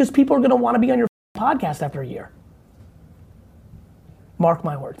business because people are going to want to be on your podcast after a year. Mark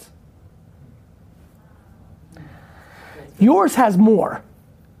my words. Yours has more.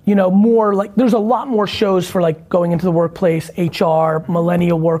 More like, there's a lot more shows for like going into the workplace, HR,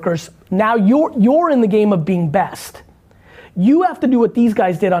 millennial workers. Now you're in the game of being best. You have to do what these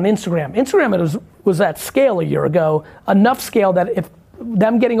guys did on Instagram. Instagram was at scale a year ago, enough scale that if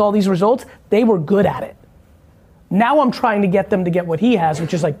them getting all these results, they were good at it. Now I'm trying to get them to get what he has,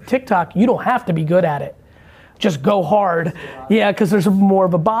 which is like TikTok, you don't have to be good at it. Just go hard. Yeah, because there's more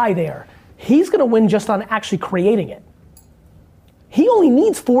of a buy there. He's gonna win just on actually creating it. He only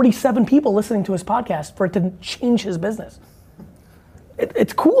needs 47 people listening to his podcast for it to change his business.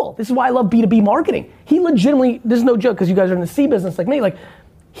 It's cool. This is why I love B2B marketing. He legitimately, this is no joke because you guys are in the C business like me, like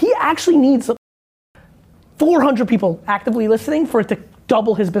he actually needs 400 people actively listening for it to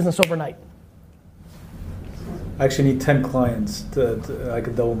double his business overnight. I actually need 10 clients I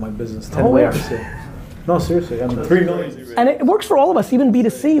could double my business. 10 where? No, seriously, I mean 3 million. And it works for all of us, even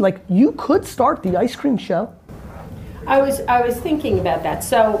B2C. Like you could start the ice cream show. I was thinking about that.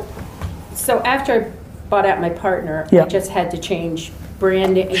 So after I bought out my partner, Yeah. I just had to change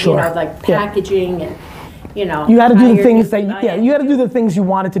branding, Sure. like packaging and, You had to do the things that, you had to do the things you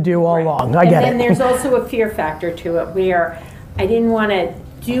wanted to do all Right. along. I get it. And then there's also a fear factor to it where I didn't want to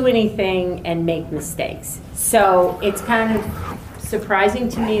do anything and make mistakes. So it's kind of surprising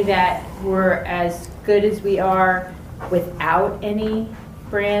to me that we're as good as we are without any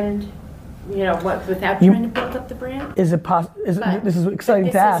brand, without trying to build up the brand. Is it possible? This is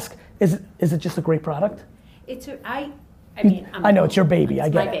exciting to ask. Is it just a great product? I know it's your baby. I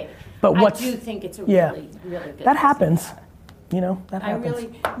get it. Baby. But I do think it's a really, really good. That happens. That happens. I really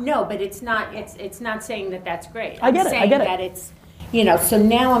no, but it's not. It's not saying that that's great. I get it. I get it. That it's, So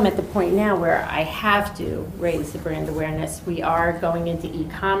now I'm at the point now where I have to raise the brand awareness. We are going into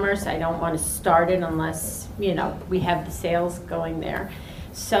e-commerce. I don't want to start it unless we have the sales going there.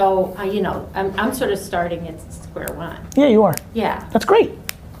 So I'm sort of starting at square one. Yeah, you are. Yeah. That's great.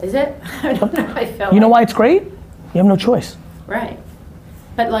 Is it? I don't know. I felt. You know why it's great? You have no choice. Right.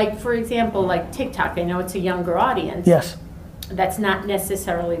 But like, for example, like TikTok, I know it's a younger audience. Yes. That's not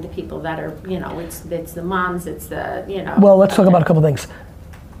necessarily the people that are, it's the moms, it's the, Well, let's talk about a couple things.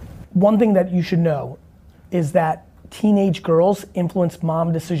 One thing that you should know is that teenage girls influence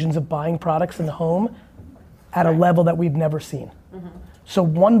mom decisions of buying products in the home at a level that we've never seen. Mm-hmm. So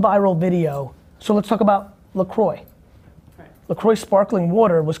one viral video, so let's talk about LaCroix. Right. LaCroix sparkling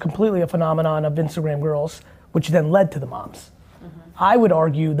water was completely a phenomenon of Instagram girls, which then led to the moms. I would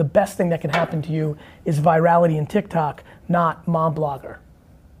argue the best thing that can happen to you is virality in TikTok, not mom blogger.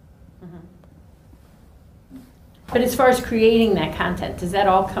 But as far as creating that content, does that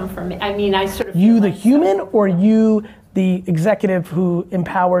all come from, I mean, I sort of You feel the like human, or you the executive who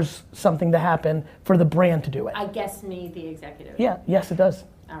empowers something to happen for the brand to do it? I guess me, the executive. Yeah, yes it does.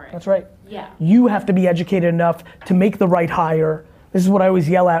 All right. That's right. Yeah. You have to be educated enough to make the right hire. This is what I always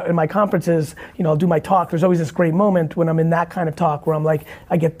yell at in my conferences. You know, I'll do my talk. There's always this great moment when I'm in that kind of talk where I'm like,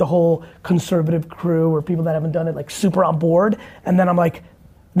 I get the whole conservative crew or people that haven't done it like super on board. And then I'm like,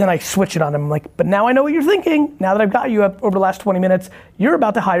 then I switch it on them. I'm like, but now I know what you're thinking. Now that I've got you up over the last 20 minutes, you're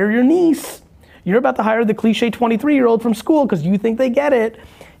about to hire your niece. You're about to hire the cliche 23-year-old from school because you think they get it.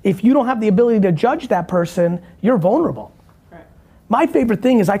 If you don't have the ability to judge that person, you're vulnerable. Right. My favorite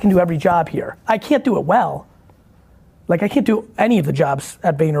thing is I can do every job here. I can't do it well. Like I can't do any of the jobs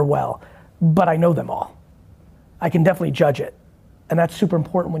at Vayner well, but I know them all. I can definitely judge it. And that's super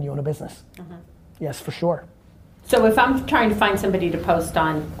important when you own a business. Yes, for sure. So if I'm trying to find somebody to post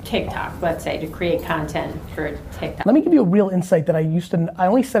on TikTok, let's say, to create content for TikTok. Let me give you a real insight that I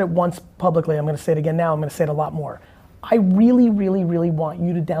only said it once publicly. I'm gonna say it again now. I'm gonna say it a lot more. I really, really, really want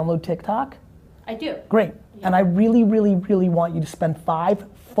you to download TikTok. I do. Great. Yeah. And I really, really, really want you to spend 5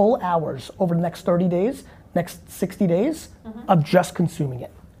 full hours over the next 30 days, next 60 days of just consuming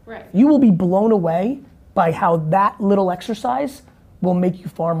it. Right. You will be blown away by how that little exercise will make you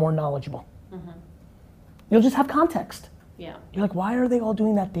far more knowledgeable. You'll just have context. Yeah. You're like, why are they all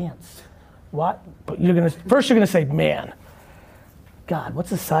doing that dance? What? But first you're gonna say, man, God, what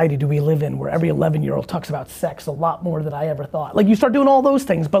society do we live in where every 11-year-old talks about sex a lot more than I ever thought? Like you start doing all those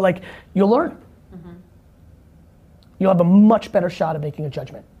things, but like you'll learn. You'll have a much better shot at making a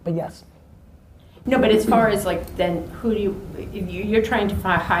judgment. But yes. No, but as far as like, then who do you're trying to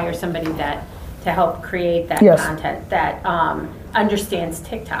hire somebody that to help create that Yes. content that understands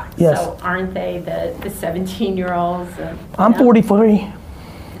TikTok. Yes. So aren't they the 17-year-olds? I'm 43.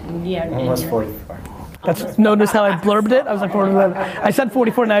 Yeah. Almost 44. That's notice how I blurbed it? I was like 44. I said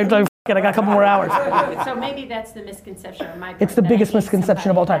 44, now I'm like, I got a couple more hours. So maybe that's the misconception on my part. It's the that I biggest need misconception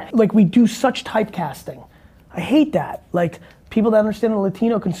of all time. somebody Like we do such typecasting. I hate that. Like people that understand the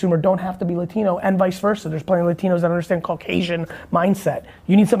Latino consumer don't have to be Latino and vice versa. There's plenty of Latinos that understand Caucasian mindset.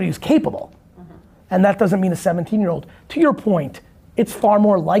 You need somebody who's capable. And that doesn't mean a 17-year-old. To your point, it's far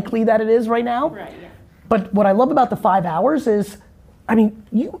more likely that it is right now. Right, yeah. But what I love about the 5 hours is, I mean,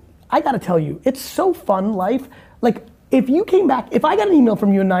 I gotta tell you, it's so fun life. Like if you came back, if I got an email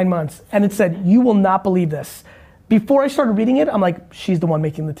from you in 9 months and it said, you will not believe this. Before I started reading it, I'm like, she's the one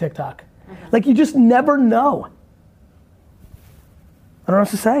making the TikTok. Like you just never know. I don't know what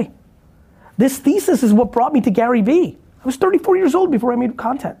to say. This thesis is what brought me to Gary Vee. I was 34 years old before I made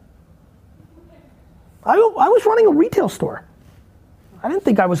content. I was running a retail store. I didn't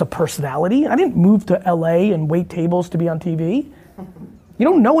think I was a personality. I didn't move to LA and wait tables to be on TV. You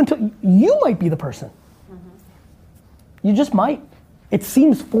don't know until, you might be the person. You just might. It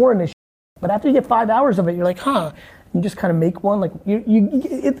seems foreign as but after you get 5 hours of it, you're like, huh. You just kind of make one, like,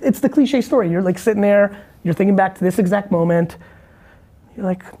 it's the cliche story. You're like sitting there, you're thinking back to this exact moment. You're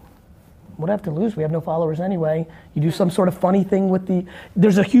like, what do I have to lose? We have no followers anyway. You do some sort of funny thing with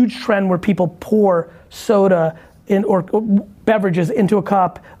there's a huge trend where people pour soda in or beverages into a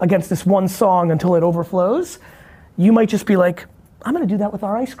cup against this one song until it overflows. You might just be like, I'm gonna do that with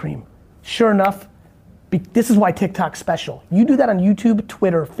our ice cream. Sure enough, this is why TikTok's special. You do that on YouTube,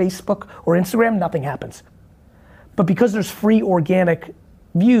 Twitter, Facebook, or Instagram, nothing happens. But because there's free organic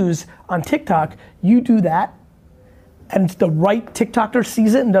views on TikTok, you do that, and the right TikToker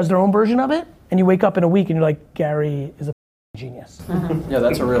sees it and does their own version of it, and you wake up in a week and you're like, Gary is a genius. Yeah,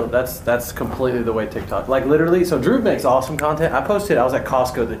 that's completely the way TikTok. Like literally, so Drew makes awesome content. I posted, I was at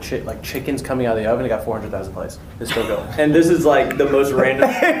Costco, the chickens coming out of the oven, it got 400,000 plays. It's still going. And this is like the most random.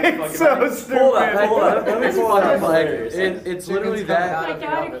 It's so stupid. Hold on. Let me This is pull it up. so Like, hilarious. it's literally that. My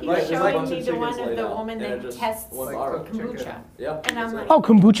daughter keeps showing me the one of the woman that tests kombucha. Yeah. And I'm like, Oh,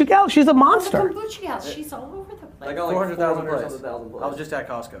 Kombucha Gal, she's a the monster. kombucha gal, she's all over the place. I got like 400,000 plays. 400,000 plays. I was just at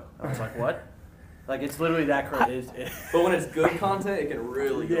Costco. I was like, what? Like it's literally that crazy. But when it's good content, it can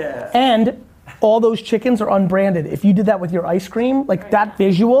really go off. And all those chickens are unbranded. If you did that with your ice cream, like that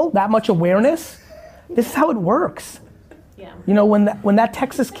visual, that much awareness, this is how it works. Yeah. You know, when that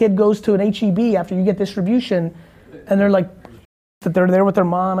Texas kid goes to an H-E-B after you get distribution, and they're like, that they're there with their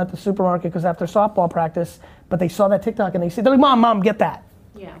mom at the supermarket because after softball practice, but they saw that TikTok and they're like, Mom, get that.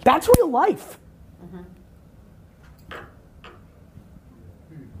 Yeah. That's real life.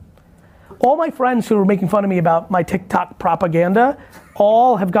 All my friends who were making fun of me about my TikTok propaganda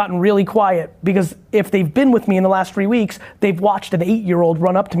all have gotten really quiet because if they've been with me in the last 3 weeks, they've watched an 8-year-old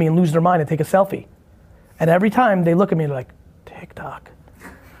run up to me and lose their mind and take a selfie. And every time they look at me, they're like, TikTok.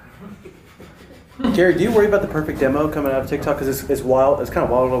 Gary, do you worry about the perfect demo coming out of TikTok? Because it's wild, it's kind of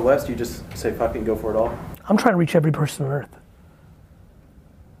wild in the West. You just say fuck it and go for it all. I'm trying to reach every person on earth.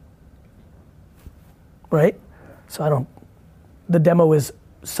 Right? So the demo is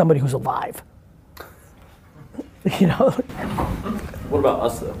somebody who's alive. You know? What about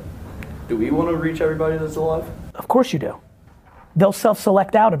us though? Do we want to reach everybody that's alive? Of course you do. They'll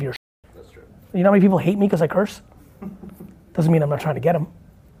self-select out of your shit. That's true. You know how many people hate me because I curse? Doesn't mean I'm not trying to get them.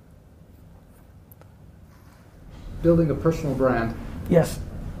 Building a personal brand, Yes.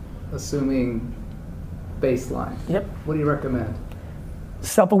 assuming baseline. Yep. What do you recommend?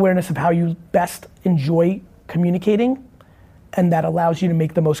 Self-awareness of how you best enjoy communicating, and that allows you to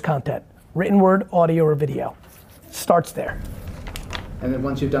make the most content. Written word, audio, or video. Starts there. And then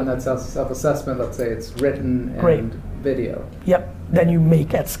once you've done that self-assessment, let's say it's written and Great. video. Yep, then you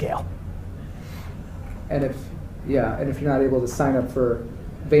make at scale. And if you're not able to sign up for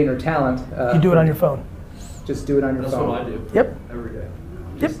Vayner Talent, You do it on your phone. just do it on your That's phone. what I do. Yep. Every day.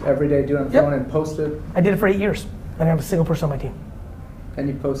 Just every day do it on the Yep. phone and post it. I did it for 8 years. I didn't have a single person on my team. And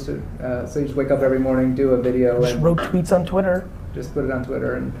you post it. So you just wake up every morning, do a video, Just and wrote tweets on Twitter. just put it on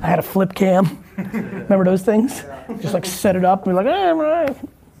Twitter. And I had a flip cam. Remember those things? Just like set it up and be like, I'm right.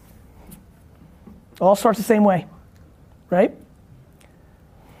 All starts the same way, right?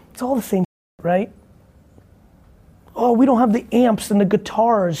 It's all the same, right? Oh, we don't have the amps and the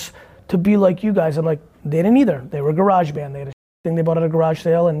guitars to be like you guys. I'm like, they didn't either. They were a garage band. They had a thing they bought at a garage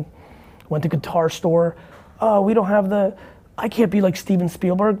sale and went to Guitar Store. Oh, we don't have I can't be like Steven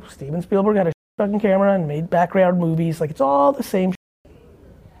Spielberg. Steven Spielberg had a fucking camera and made background movies. Like, it's all the same.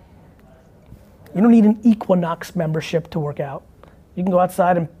 You don't need an Equinox membership to work out. You can go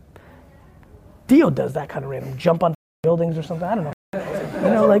outside and Dio does that kind of random jump on buildings or something. I don't know. You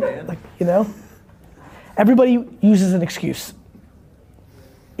know, like you know. Everybody uses an excuse.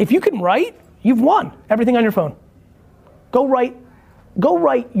 If you can write, you've won everything on your phone. Go write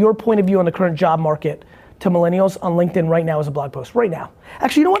your point of view on the current job market to millennials on LinkedIn right now as a blog post, right now.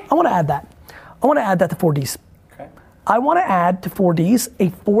 Actually, you know what? I want to add that. I want to add that to 4Ds. Okay. I want to add to 4Ds a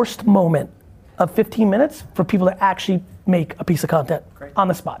forced moment of 15 minutes for people to actually make a piece of content on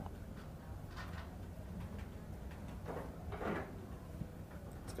the spot.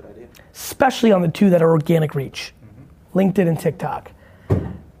 That's a good idea. Especially on the two that are organic reach, LinkedIn and TikTok. I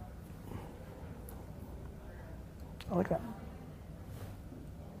like that.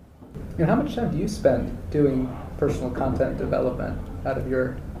 how much time do you spend doing personal content development out of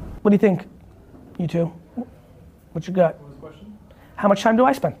your? What do you think, you two? What you got? What was the question? How much time do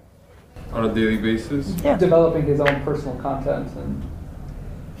I spend? On a daily basis? Yeah. Developing his own personal content, and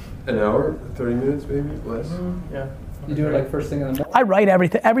An hour? 30 minutes maybe? Less? Yeah. you do it like first thing in the morning. I write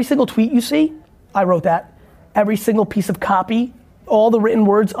everything. Every single tweet you see, I wrote that. Every single piece of copy, all the written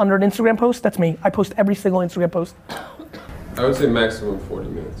words under an Instagram post, that's me. I post every single Instagram post. I would say maximum 40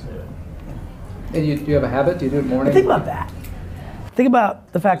 minutes. And do you have a habit? Do you do it morning? But think about that. Think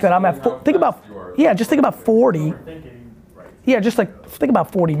about the fact that I'm at, just think about 40. Yeah, just like, think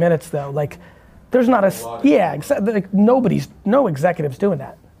about 40 minutes though. Like, there's not like no executive's doing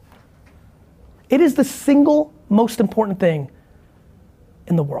that. It is the single most important thing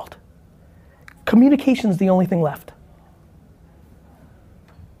in the world. Communication's the only thing left.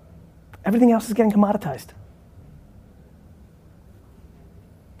 Everything else is getting commoditized.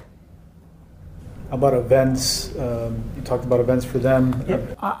 How about events? You talked about events for them.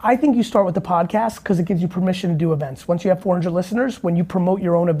 Yeah. I think you start with the podcast because it gives you permission to do events. Once you have 400 listeners, when you promote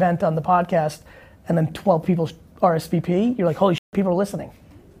your own event on the podcast and then 12 people RSVP, you're like, holy shit, people are listening.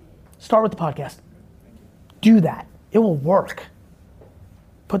 Start with the podcast. Do that. It will work.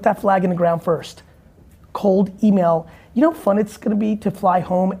 Put that flag in the ground first. Cold email. You know how fun it's gonna be to fly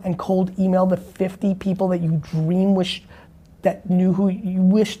home and cold email the 50 people that you wish that they knew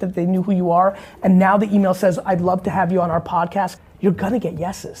who you are, and now the email says, I'd love to have you on our podcast. You're gonna get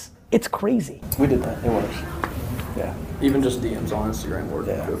yeses. It's crazy. We did that. It works. Yeah. Even just DMs on Instagram work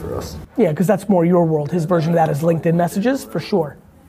good for us. Yeah, because that's more your world. His version of that is LinkedIn messages, for sure.